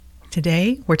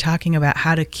Today, we're talking about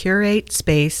how to curate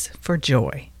space for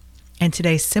joy. And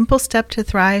today's simple step to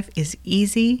thrive is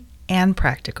easy and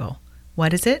practical.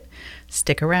 What is it?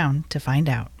 Stick around to find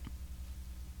out.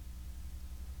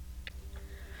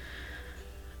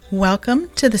 Welcome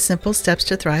to the Simple Steps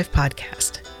to Thrive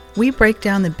podcast. We break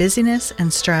down the busyness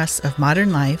and stress of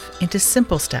modern life into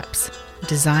simple steps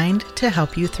designed to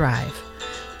help you thrive.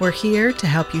 We're here to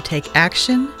help you take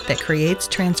action that creates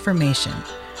transformation.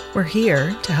 We're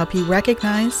here to help you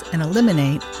recognize and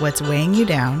eliminate what's weighing you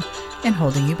down and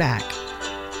holding you back.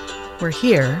 We're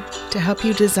here to help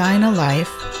you design a life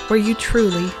where you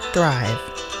truly thrive.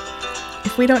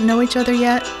 If we don't know each other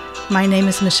yet, my name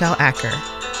is Michelle Acker.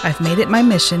 I've made it my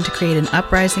mission to create an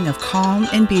uprising of calm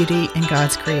and beauty in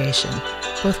God's creation,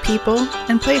 both people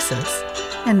and places,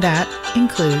 and that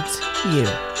includes you.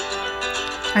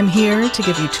 I'm here to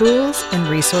give you tools and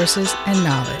resources and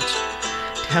knowledge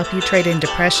to help you trade in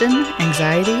depression,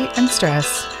 anxiety, and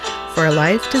stress for a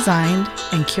life designed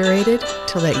and curated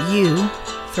to let you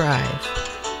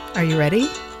thrive. Are you ready?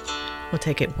 We'll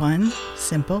take it one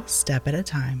simple step at a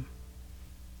time.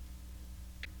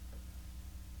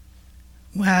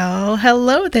 Well,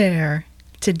 hello there.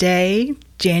 Today,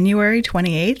 January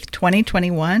 28th,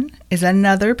 2021, is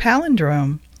another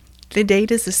palindrome. The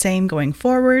date is the same going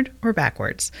forward or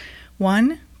backwards.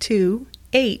 1, 2,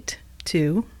 8,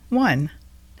 2, 1.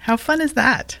 How fun is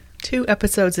that? 2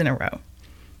 episodes in a row.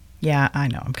 Yeah, I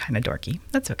know, I'm kind of dorky.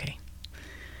 That's okay.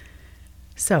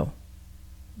 So,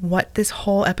 what this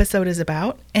whole episode is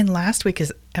about, and last week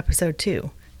is episode 2,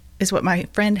 is what my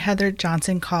friend Heather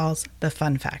Johnson calls the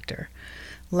fun factor.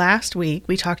 Last week,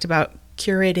 we talked about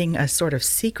curating a sort of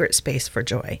secret space for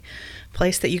joy, a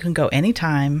place that you can go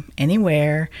anytime,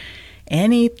 anywhere,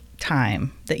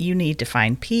 anytime that you need to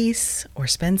find peace or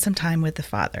spend some time with the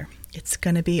Father. It's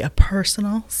going to be a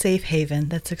personal, safe haven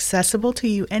that's accessible to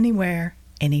you anywhere,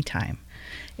 anytime.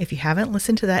 If you haven't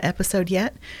listened to that episode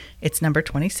yet, it's number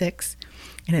 26,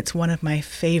 and it's one of my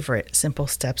favorite simple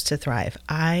steps to thrive.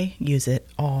 I use it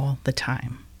all the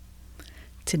time.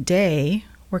 Today,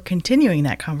 we're continuing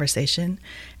that conversation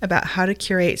about how to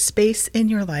curate space in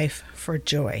your life for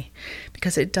joy,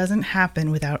 because it doesn't happen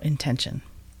without intention.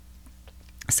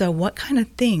 So what kind of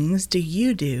things do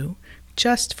you do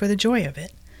just for the joy of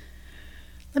it?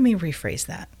 Let me rephrase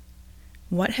that.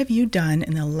 What have you done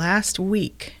in the last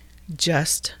week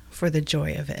just for the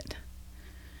joy of it?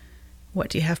 What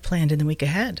do you have planned in the week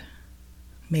ahead?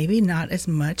 Maybe not as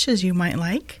much as you might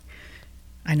like.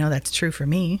 I know that's true for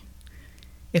me.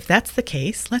 If that's the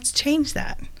case, let's change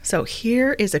that. So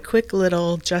here is a quick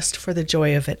little just for the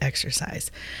joy of it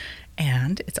exercise.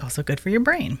 And it's also good for your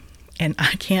brain. And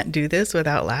I can't do this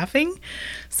without laughing.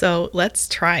 So let's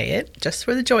try it just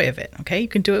for the joy of it. Okay, you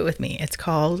can do it with me. It's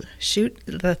called shoot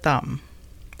the thumb.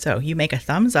 So you make a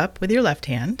thumbs up with your left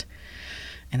hand.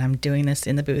 And I'm doing this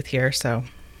in the booth here, so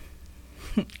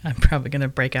I'm probably going to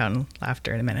break out in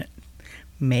laughter in a minute.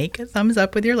 Make a thumbs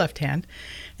up with your left hand.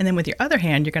 And then with your other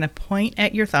hand, you're going to point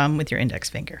at your thumb with your index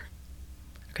finger.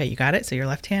 Okay, you got it? So your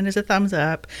left hand is a thumbs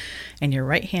up, and your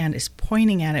right hand is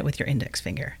pointing at it with your index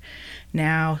finger.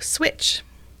 Now switch.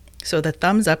 So the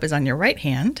thumbs up is on your right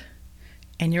hand,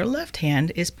 and your left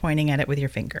hand is pointing at it with your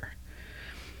finger.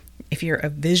 If you're a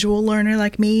visual learner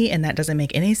like me and that doesn't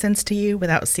make any sense to you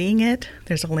without seeing it,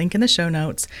 there's a link in the show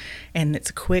notes, and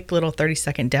it's a quick little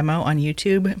 30-second demo on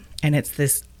YouTube, and it's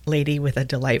this lady with a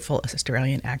delightful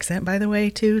Australian accent, by the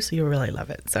way, too, so you'll really love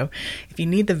it. So if you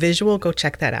need the visual, go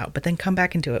check that out, but then come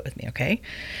back and do it with me, okay?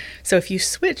 So if you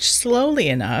switch slowly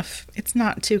enough, it's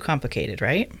not too complicated,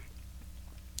 right?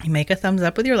 You make a thumbs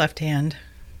up with your left hand,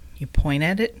 you point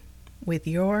at it with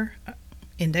your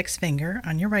index finger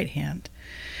on your right hand,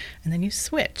 and then you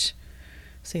switch.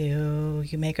 So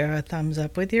you make a thumbs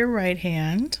up with your right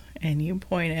hand, and you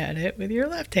point at it with your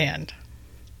left hand.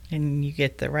 And you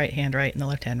get the right hand right and the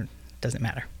left hand doesn't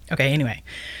matter. Okay, anyway,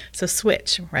 so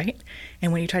switch, right?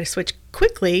 And when you try to switch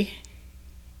quickly,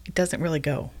 it doesn't really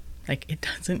go. Like it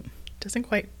doesn't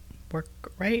quite work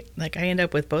right. Like I end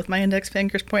up with both my index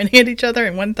fingers pointing at each other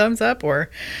and one thumbs up, or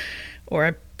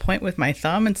I point with my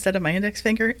thumb instead of my index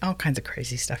finger. All kinds of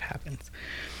crazy stuff happens.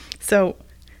 So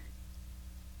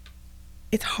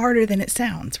it's harder than it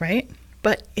sounds, right?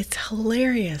 But it's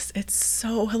hilarious. It's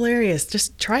so hilarious.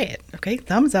 Just try it, okay?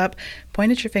 Thumbs up,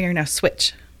 point at your finger, now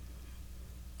switch.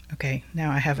 Okay, now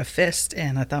I have a fist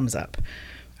and a thumbs up.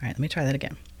 All right, let me try that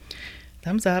again.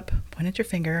 Thumbs up, point at your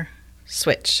finger,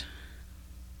 switch.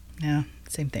 Now,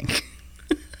 same thing.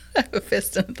 I have a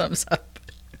fist and a thumbs up.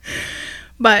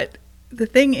 But the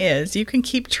thing is, you can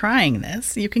keep trying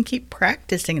this. You can keep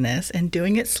practicing this and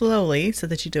doing it slowly so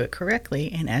that you do it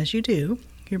correctly. And as you do,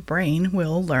 your brain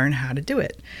will learn how to do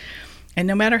it. And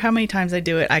no matter how many times I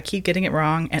do it, I keep getting it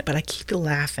wrong, but I keep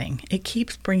laughing. It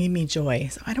keeps bringing me joy.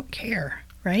 So I don't care,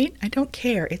 right? I don't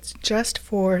care. It's just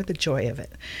for the joy of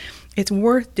it. It's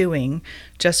worth doing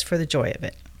just for the joy of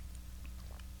it.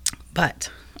 But,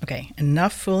 okay,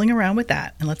 enough fooling around with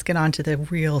that. And let's get on to the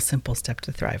real simple step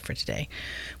to thrive for today,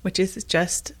 which is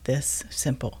just this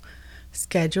simple.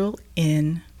 Schedule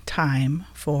in time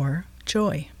for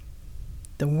joy.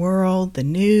 The world, the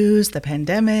news, the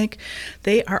pandemic,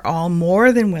 they are all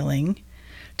more than willing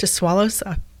to swallow us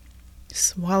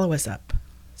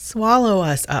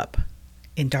up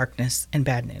in darkness and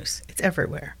bad news. It's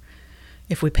everywhere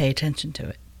if we pay attention to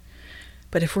it.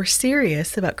 But if we're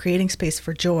serious about creating space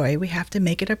for joy, we have to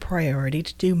make it a priority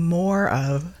to do more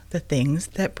of the things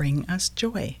that bring us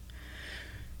joy.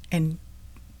 And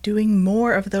doing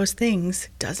more of those things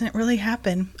doesn't really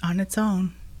happen on its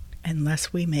own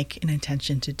unless we make an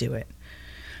intention to do it.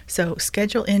 So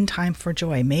schedule in time for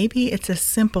joy. Maybe it's as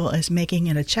simple as making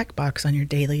it a checkbox on your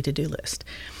daily to-do list.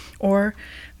 Or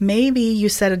maybe you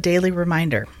set a daily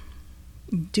reminder.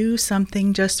 Do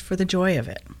something just for the joy of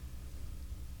it.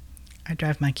 I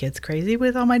drive my kids crazy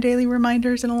with all my daily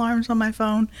reminders and alarms on my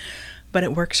phone, but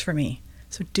it works for me.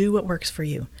 So do what works for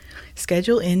you.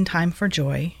 Schedule in time for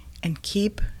joy and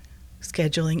keep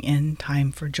scheduling in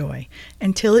time for joy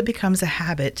until it becomes a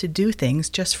habit to do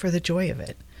things just for the joy of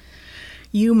it.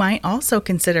 You might also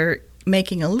consider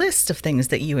making a list of things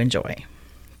that you enjoy,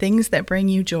 things that bring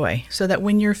you joy, so that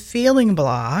when you're feeling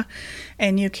blah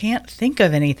and you can't think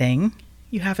of anything,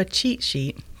 you have a cheat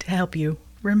sheet to help you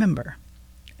remember.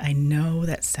 I know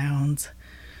that sounds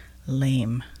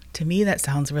lame. To me, that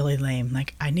sounds really lame.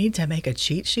 Like, I need to make a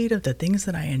cheat sheet of the things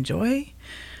that I enjoy?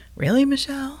 Really,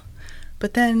 Michelle?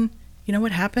 But then, you know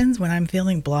what happens when I'm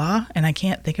feeling blah and I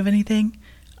can't think of anything?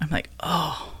 I'm like,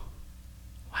 oh,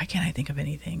 why can't I think of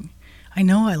anything? I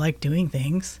know I like doing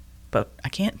things, but I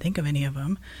can't think of any of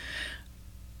them.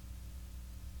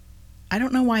 I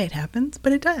don't know why it happens,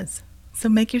 but it does. So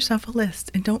make yourself a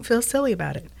list and don't feel silly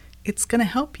about it. It's going to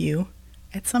help you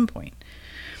at some point.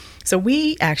 So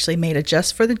we actually made a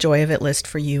Just for the Joy of It list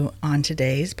for you on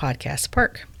today's podcast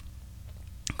perk.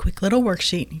 Quick little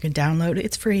worksheet. You can download it.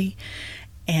 It's free.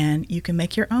 And you can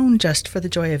make your own Just for the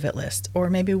Joy of It list. Or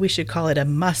maybe we should call it a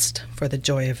Must for the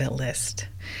Joy of It list.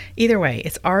 Either way,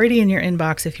 it's already in your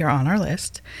inbox if you're on our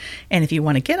list. And if you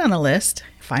want to get on the list,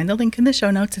 find the link in the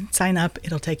show notes and sign up.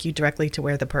 It'll take you directly to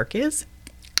where the perk is.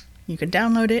 You can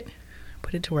download it,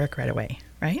 put it to work right away,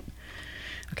 right?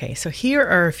 Okay, so here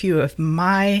are a few of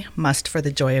my Must for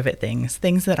the Joy of It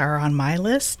things that are on my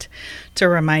list to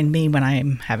remind me when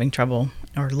I'm having trouble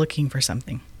or looking for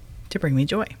something to bring me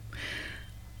joy.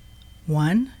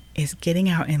 One is getting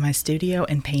out in my studio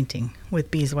and painting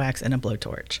with beeswax and a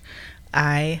blowtorch.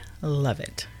 I love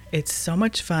it. It's so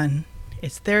much fun.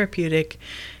 It's therapeutic.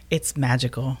 It's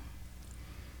magical.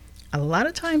 A lot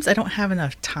of times I don't have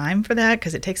enough time for that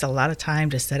because it takes a lot of time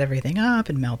to set everything up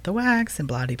and melt the wax and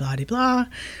blah, blah, blah, blah.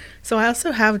 So I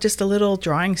also have just a little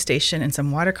drawing station and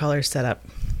some watercolors set up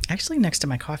actually next to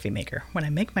my coffee maker. When I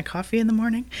make my coffee in the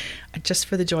morning, I just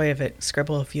for the joy of it,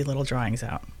 scribble a few little drawings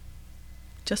out.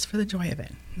 Just for the joy of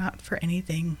it, not for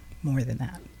anything more than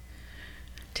that.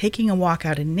 Taking a walk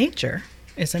out in nature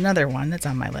is another one that's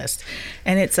on my list.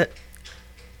 And it's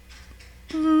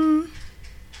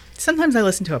sometimes I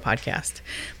listen to a podcast,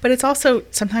 but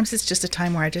sometimes it's just a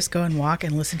time where I just go and walk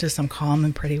and listen to some calm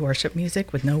and pretty worship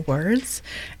music with no words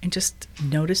and just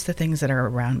notice the things that are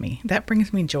around me. That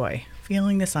brings me joy,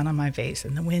 feeling the sun on my face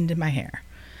and the wind in my hair.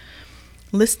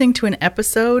 Listening to an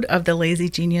episode of the Lazy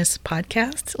Genius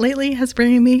podcast lately has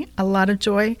bringing me a lot of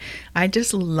joy. I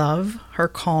just love her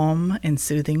calm and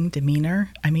soothing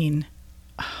demeanor. I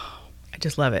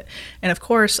just love it. And of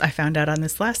course, I found out on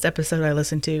this last episode I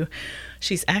listened to,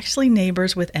 she's actually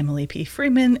neighbors with Emily P.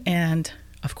 Freeman. And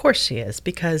of course she is,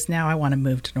 because now I want to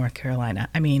move to North Carolina.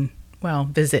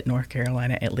 Visit North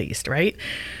Carolina at least, right?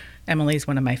 Emily's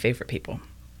one of my favorite people.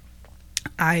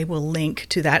 I will link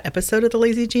to that episode of The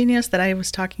Lazy Genius that I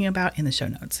was talking about in the show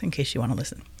notes in case you want to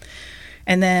listen.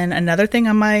 And then another thing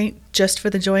on my Just for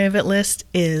the Joy of It list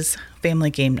is family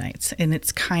game nights. And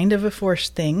it's kind of a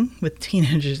forced thing with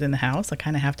teenagers in the house. I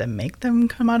kind of have to make them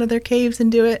come out of their caves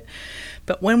and do it.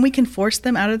 But when we can force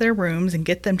them out of their rooms and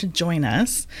get them to join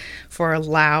us for a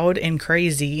loud and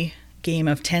crazy game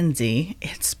of Tenzi,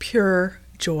 it's pure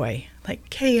joy.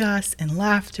 Like chaos and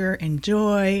laughter and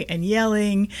joy and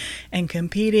yelling and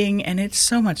competing. And it's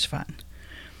so much fun.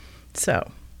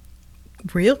 So,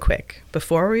 real quick,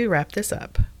 before we wrap this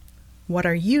up, what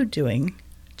are you doing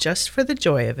just for the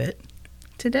joy of it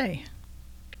today?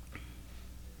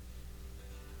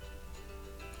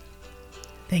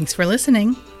 Thanks for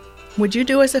listening. Would you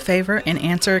do us a favor and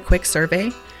answer a quick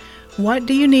survey? What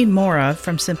do you need more of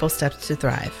from Simple Steps to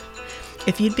Thrive?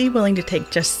 If you'd be willing to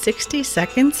take just 60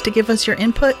 seconds to give us your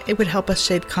input, it would help us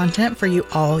shape content for you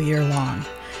all year long.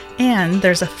 And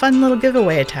there's a fun little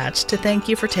giveaway attached to thank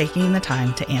you for taking the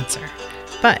time to answer.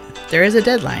 But there is a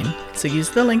deadline, so use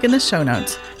the link in the show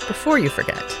notes before you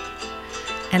forget.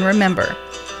 And remember,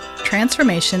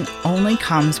 transformation only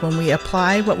comes when we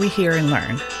apply what we hear and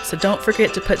learn. So don't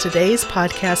forget to put today's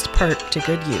podcast part to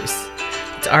good use.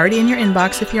 It's already in your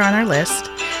inbox if you're on our list.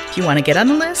 If you want to get on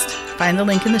the list, find the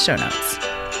link in the show notes.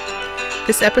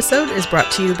 This episode is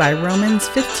brought to you by Romans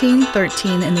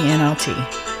 15:13 in the NLT.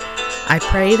 I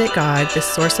pray that God, the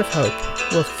source of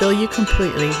hope, will fill you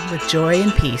completely with joy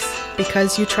and peace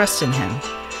because you trust in Him.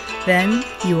 Then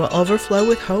you will overflow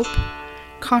with hope,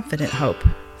 confident hope,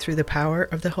 through the power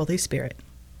of the Holy Spirit.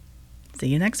 See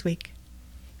you next week.